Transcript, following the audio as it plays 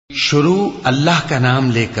شروع اللہ کا نام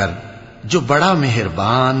لے کر جو بڑا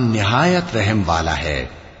مہربان نہایت رحم والا ہے۔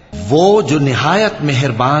 وہ جو نہایت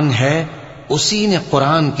مہربان ہے اسی نے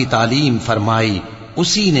قرآن کی تعلیم فرمائی،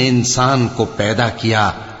 اسی نے انسان کو پیدا کیا،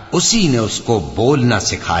 اسی نے اس کو بولنا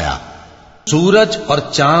سکھایا۔ سورج اور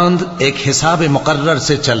چاند ایک حساب مقرر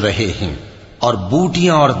سے چل رہے ہیں اور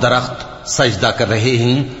بوٹیاں اور درخت سجدہ کر رہے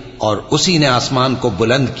ہیں، اور اسی نے آسمان کو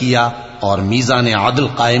بلند کیا اور میزان عدل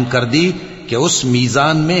قائم کر دی کہ اس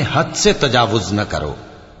میزان میں حد سے تجاوز نہ کرو،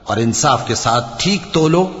 اور انصاف کے ساتھ ٹھیک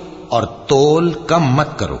تولو اور تول کم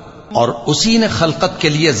مت کرو۔ اور اسی نے خلقت کے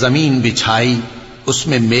لیے زمین بچھائی، اس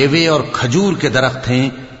میں میوے اور کھجور کے درخت ہیں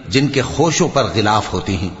جن کے خوشوں پر غلاف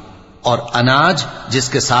ہوتی ہیں، اور اناج جس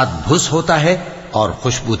کے ساتھ بھس ہوتا ہے، اور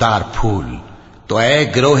خوشبودار پھول۔ تو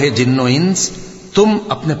اے گروہ جن و انس، تم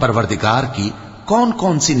اپنے پروردگار کی کون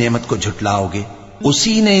کون سی نعمت کو جھٹلاؤ گے؟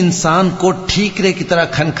 اسی نے انسان کو ٹھیکرے کی طرح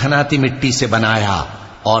کھنکھناتی مٹی سے بنایا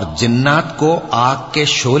اور جنات کو آگ کے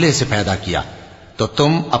شعلے سے پیدا کیا، تو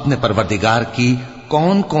تم اپنے پروردگار کی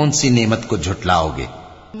کون کون سی نعمت کو جھٹلاؤ گے؟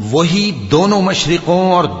 وہی دونوں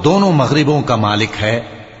مشرقوں اور دونوں مغربوں کا مالک ہے،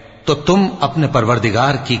 تو تم اپنے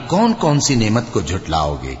پروردگار کی کون کون سی نعمت کو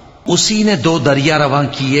جھٹلاؤ گے؟ اسی نے دو دریا رواں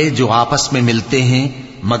کیے جو آپس میں ملتے ہیں،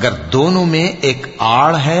 مگر دونوں میں ایک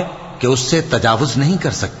آڑ ہے کہ اس سے تجاوز نہیں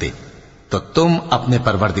کر سکتے، تو تم اپنے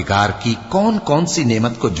پروردگار کی کون کون سی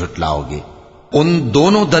نعمت کو جھٹلاؤ گے؟ ان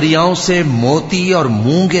دونوں دریاؤں سے موتی اور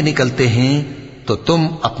مونگے نکلتے ہیں، تو تم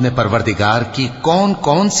اپنے پروردگار کی کون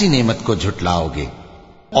کون سی نعمت کو جھٹلاؤ گے؟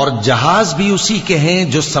 اور جہاز بھی اسی کے ہیں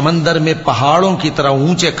جو سمندر میں پہاڑوں کی طرح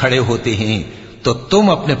اونچے کھڑے ہوتے ہیں، تو تم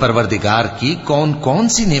اپنے پروردگار کی کون کون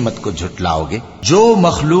سی نعمت کو جھٹلاؤ گے؟ جو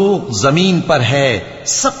مخلوق زمین پر ہے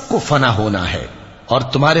سب کو فنا ہونا ہے، اور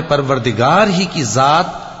تمہارے پروردگار ہی کی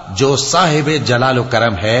ذات جو صاحب جلال و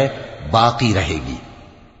کرم ہے باقی رہے گی۔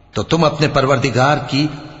 تو تم اپنے پروردگار کی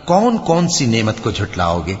کون کون سی نعمت کو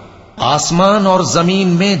جھٹلاؤ گے؟ آسمان اور زمین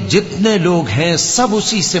میں جتنے لوگ ہیں سب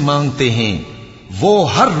اسی سے مانگتے ہیں، وہ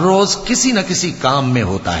ہر روز کسی نہ کسی کام میں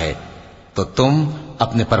ہوتا ہے، تو تم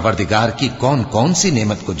اپنے پروردگار کی کون کون سی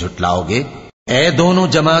نعمت کو جھٹلاؤ گے؟ اے دونوں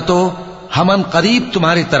جماعتوں، ہم ان قریب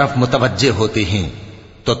تمہاری طرف متوجہ ہوتے ہیں،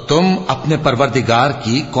 تو تم اپنے پروردگار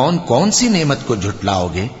کی کون کون سی نعمت کو جھٹلاؤ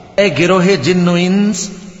گے؟ اے گروہ جن و انس،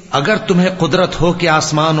 اگر تمہیں قدرت ہو کہ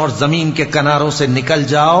آسمان اور زمین کے کناروں سے نکل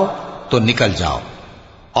جاؤ تو نکل جاؤ،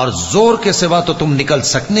 اور زور کے سوا تو تم نکل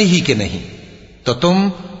سکنے ہی کہ نہیں، تو تم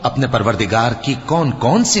اپنے پروردگار کی کون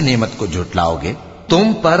کون سی نعمت کو جھٹلاؤ گے؟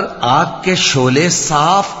 تم پر آگ کے شعلے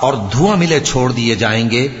صاف اور دھواں ملے چھوڑ دیے جائیں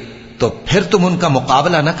گے، تو پھر تم ان کا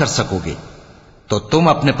مقابلہ نہ کر سکو گے، تو تم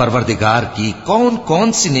اپنے پروردگار کی کون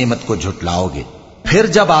کون سی نعمت کو جھٹلاؤ گے؟ پھر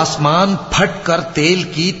جب آسمان پھٹ کر تیل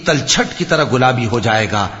کی تلچھٹ کی طرح گلابی ہو جائے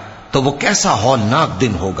گا تو وہ کیسا ہولناک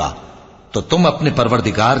دن ہوگا، تو تم اپنے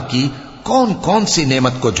پروردگار کی کون کون سی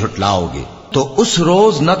نعمت کو جھٹلاؤ گے؟ تو اس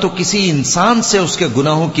روز نہ تو کسی انسان سے اس کے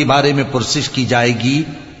گناہوں کے بارے میں پرسش کی جائے گی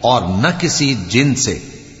اور نہ کسی جن سے،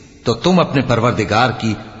 تو تم اپنے پروردگار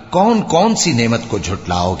کی کون کون سی نعمت کو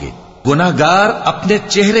جھٹلاؤ گے؟ گناہگار اپنے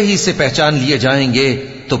چہرے ہی سے پہچان لیے جائیں گے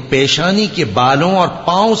تو پیشانی کے بالوں اور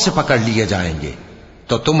پاؤں سے پکڑ لیے جائیں گے،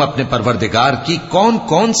 تو تم اپنے پروردگار کی کون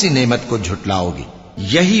کون سی نعمت کو جھٹلاؤ گے؟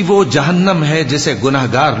 یہی وہ جہنم ہے جسے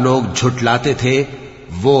گناہگار لوگ جھٹلاتے تھے،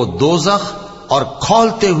 وہ دوزخ اور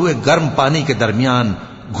کھولتے ہوئے گرم پانی کے درمیان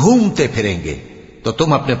گھومتے پھریں گے، تو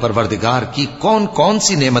تم اپنے پروردگار کی کون کون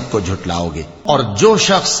سی نعمت کو جھٹلاؤ گے؟ اور جو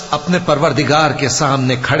شخص اپنے پروردگار کے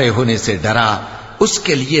سامنے کھڑے ہونے سے ڈرا اس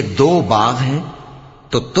کے لیے دو باغ ہیں،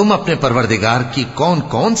 تو تم اپنے پروردگار کی کون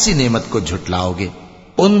کون سی نعمت کو جھٹلاؤ گے؟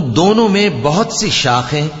 ان دونوں میں بہت سی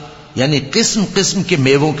شاخیں یعنی قسم قسم کے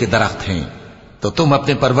میووں کے درخت ہیں، تو تم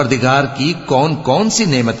اپنے پروردگار کی کون کون سی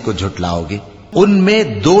نعمت کو جھٹلاؤ گے؟ ان میں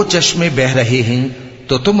دو چشمے بہ رہے ہیں،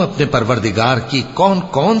 تو تم اپنے پروردگار کی کون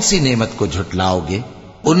کون سی نعمت کو جھٹلاؤ گے؟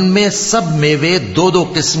 ان میں سب میوے دو دو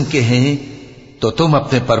قسم کے ہیں، تو تم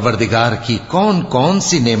اپنے پروردگار کی کون کون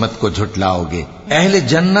سی نعمت کو جھٹلاؤ گے؟ اہل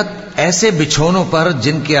جنت ایسے بچھونوں پر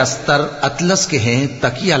جن کے استر اطلس کے ہیں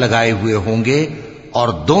تکیہ لگائے ہوئے ہوں گے، اور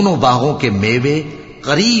دونوں باغوں کے میوے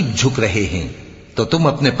قریب جھک رہے ہیں، تو تم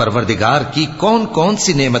اپنے پروردگار کی کون کون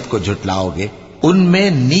سی نعمت کو جھٹلاؤ گے؟ ان میں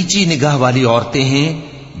نیچی نگاہ والی عورتیں ہیں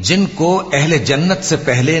جن کو اہل جنت سے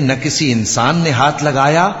پہلے نہ کسی انسان نے ہاتھ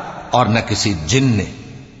لگایا اور نہ کسی جن نے،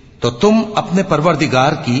 تو تم اپنے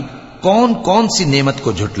پروردگار کی کون کون سی نعمت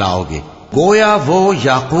کو جھٹلاؤ گے؟ گویا وہ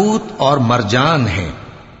یاقوت اور مرجان ہیں،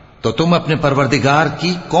 تو تم اپنے پروردگار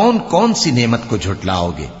کی کون کون سی نعمت کو جھٹلاؤ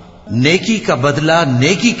گے؟ نیکی کا بدلہ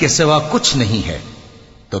نیکی کے سوا کچھ نہیں ہے،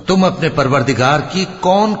 تو تم اپنے پروردگار کی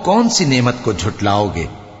کون کون سی نعمت کو جھٹلاؤ گے؟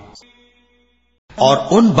 اور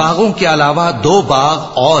ان باغوں کے علاوہ 2 باغ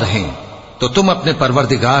اور ہیں، تو تم اپنے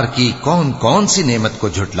پروردگار کی کون کون سی نعمت کو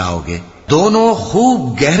جھٹلاؤ گے؟ دونوں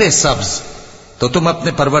خوب گہرے سبز، تو تم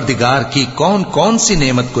اپنے پروردگار کی کون کون سی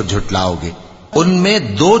نعمت کو جھٹلاؤ گے؟ ان میں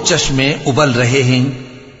 2 چشمے ابل رہے ہیں،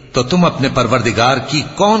 تو تم اپنے پروردگار کی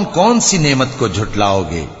کون کون سی نعمت کو جھٹلاؤ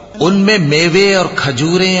گے؟ ان میں میوے اور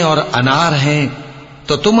کھجوریں اور انار ہیں،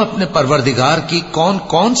 تو تم اپنے پروردگار کی کون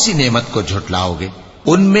کون سی نعمت کو جھٹلاؤ گے؟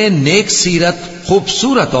 ان میں نیک سیرت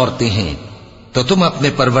خوبصورت عورتیں ہیں، تو تم اپنے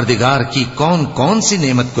پروردگار کی کون کون سی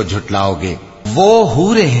نعمت کو جھٹلاؤ گے؟ وہ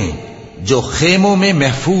حوریں ہیں جو خیموں میں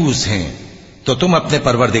محفوظ ہیں، تو تم اپنے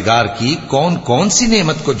پروردگار کی کون کون سی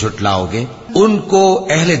نعمت کو جھٹلاؤ گے؟ ان کو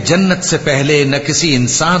اہل جنت سے پہلے نہ کسی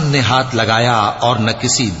انسان نے ہاتھ لگایا اور نہ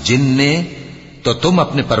کسی جن نے، تو تم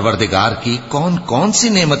اپنے پروردگار کی کون کون سی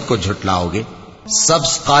نعمت کو جھٹلاؤ گے؟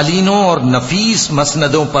 سبز قالینوں اور نفیس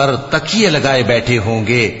مسندوں پر تکیے لگائے بیٹھے ہوں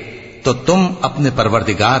گے، تو تم اپنے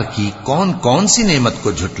پروردگار کی کون کون سی نعمت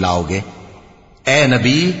کو جھٹلاؤ گے؟ اے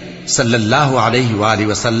نبی صلی اللہ علیہ وآلہ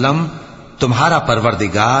وسلم، تمہارا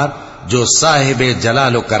پروردگار جو صاحب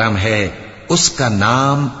جلال و کرم ہے، اس کا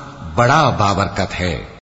نام بڑا بابرکت ہے۔